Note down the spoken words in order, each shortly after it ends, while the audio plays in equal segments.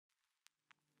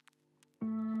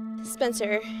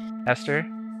Spencer. Esther.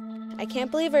 I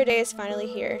can't believe our day is finally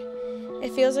here.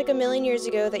 It feels like a million years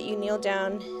ago that you kneeled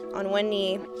down on one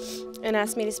knee and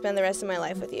asked me to spend the rest of my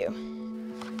life with you.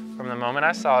 From the moment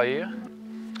I saw you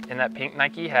in that pink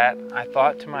Nike hat, I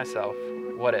thought to myself,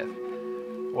 what if?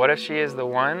 What if she is the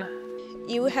one?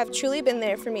 You have truly been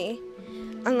there for me,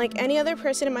 unlike any other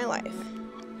person in my life.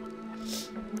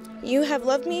 You have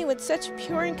loved me with such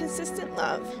pure and consistent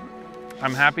love.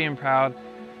 I'm happy and proud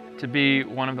to be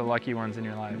one of the lucky ones in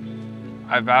your life.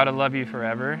 I vow to love you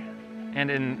forever, and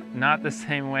in not the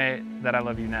same way that I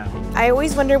love you now. I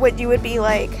always wonder what you would be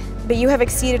like, but you have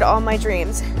exceeded all my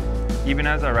dreams. Even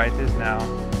as I write this now,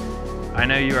 I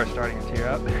know you are starting to tear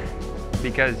up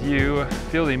because you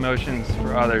feel the emotions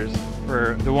for others,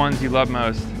 for the ones you love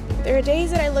most. There are days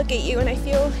that I look at you and I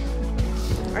feel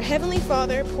our Heavenly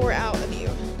Father pour out of you.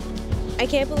 I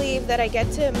can't believe that I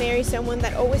get to marry someone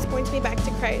that always points me back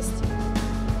to Christ.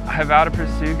 I vow to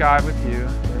pursue God with you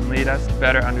and lead us to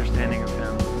better understanding of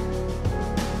Him.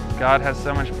 God has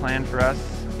so much planned for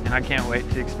us, and I can't wait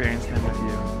to experience Him with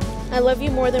you. I love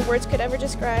you more than words could ever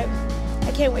describe.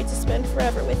 I can't wait to spend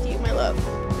forever with you, my love.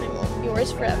 I'm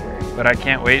yours forever. But I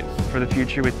can't wait for the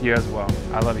future with you as well.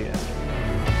 I love you, Esther.